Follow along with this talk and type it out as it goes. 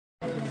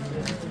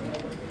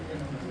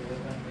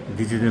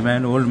This is a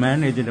man, old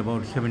man, aged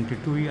about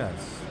 72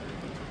 years,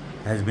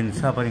 has been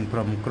suffering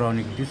from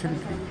chronic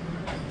dysentery.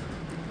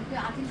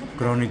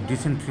 Chronic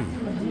dysentery,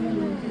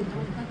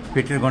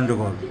 পেটের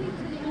গন্ডগোল,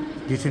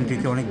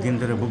 dysentery অনেক দিন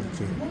ধরে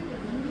ভুগছে।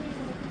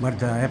 But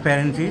the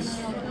appearance is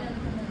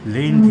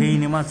lean, thin,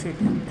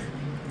 emaciated.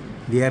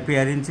 The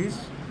appearance is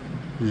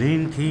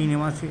lean, thin,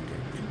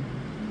 emaciated.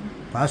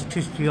 Past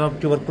history of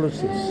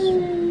tuberculosis.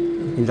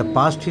 In the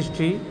past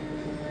history,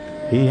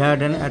 he had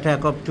an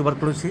attack of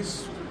tuberculosis.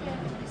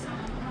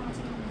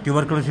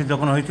 Tuberculosis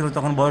যখন হয়েছিল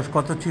তখন বয়স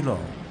কত ছিল?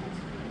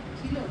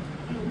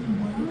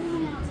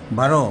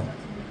 12.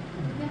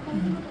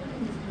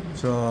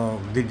 So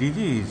the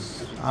disease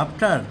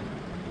after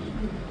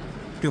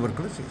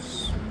tuberculosis.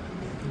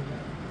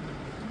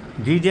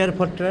 Desire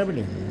for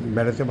traveling,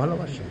 বেড়াতে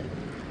ভালোবাসে।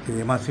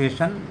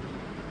 emaciation,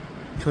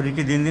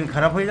 শরীরটি দিন দিন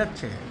খারাপ হয়ে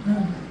যাচ্ছে।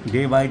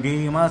 Day by day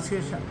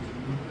emaciation.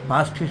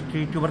 Past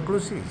history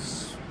tuberculosis.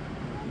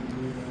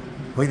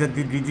 Whether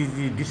the disease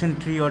is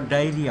dysentery or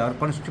diarrhea or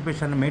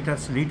constipation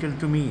matters little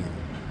to me.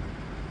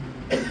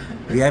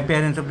 The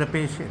appearance of the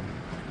patient,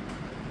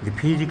 the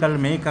physical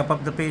makeup of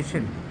the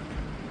patient,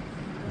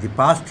 the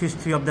past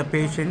history of the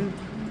patient,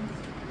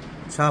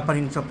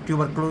 sufferings of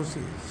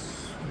tuberculosis,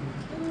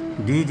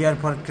 desire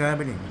for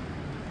traveling,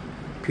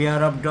 fear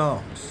of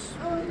dogs.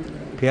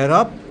 Fear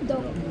of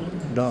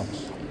dogs.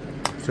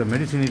 So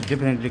medicine is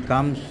definitely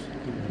comes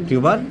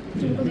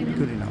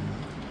tuberculinum.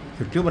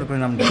 So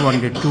tuberculinum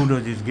 202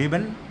 doses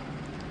given,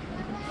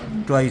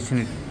 twice in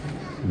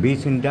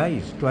base in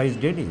dies, twice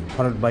daily,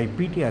 followed by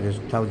PTRS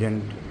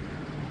 1000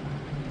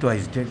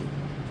 twice daily.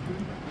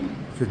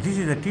 So this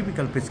is a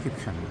typical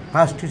prescription.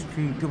 Past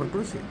history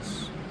tuberculosis,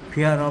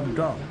 fear of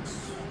dogs,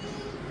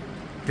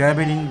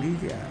 traveling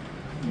desire,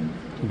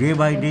 day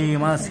by day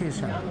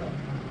emaciation.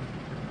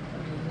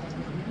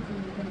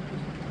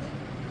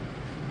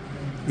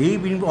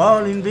 Even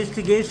all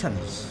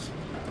investigations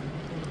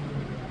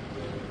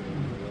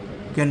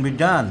can be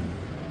done.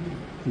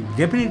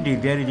 Definitely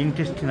there is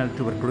intestinal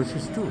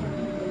tuberculosis too.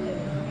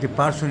 The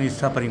person is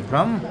suffering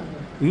from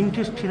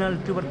intestinal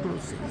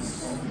tuberculosis.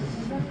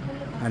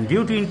 And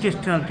due to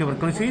intestinal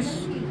tuberculosis,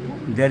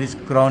 there is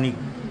chronic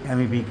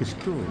amoebic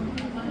stool,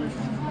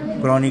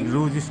 chronic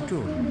loose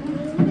stool.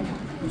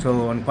 So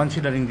on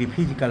considering the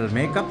physical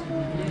makeup,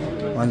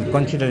 on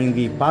considering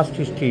the past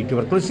history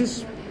tuberculosis,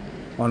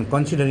 on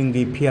considering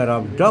the fear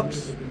of dogs,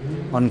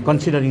 on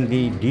considering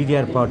the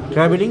desire for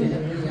traveling,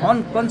 on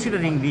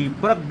considering the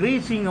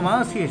progressing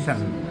emaciation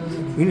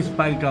in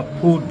spite of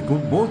food,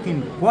 both in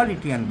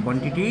quality and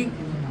quantity,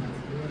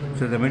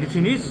 so the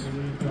medicine is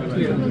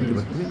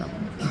tuberculinum.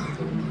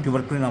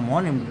 Tuberculinum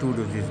 1 2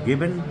 doses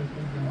given.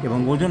 এবং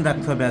ওজন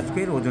রাখতে হবে,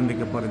 আজকের ওজন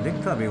দেখে পরে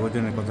দেখতে হবে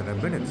ওজনের কতটা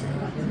বেড়েছে।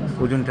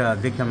 ওজনটা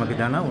দেখে আমাকে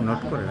জানাও,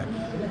 নোট করে রাখি।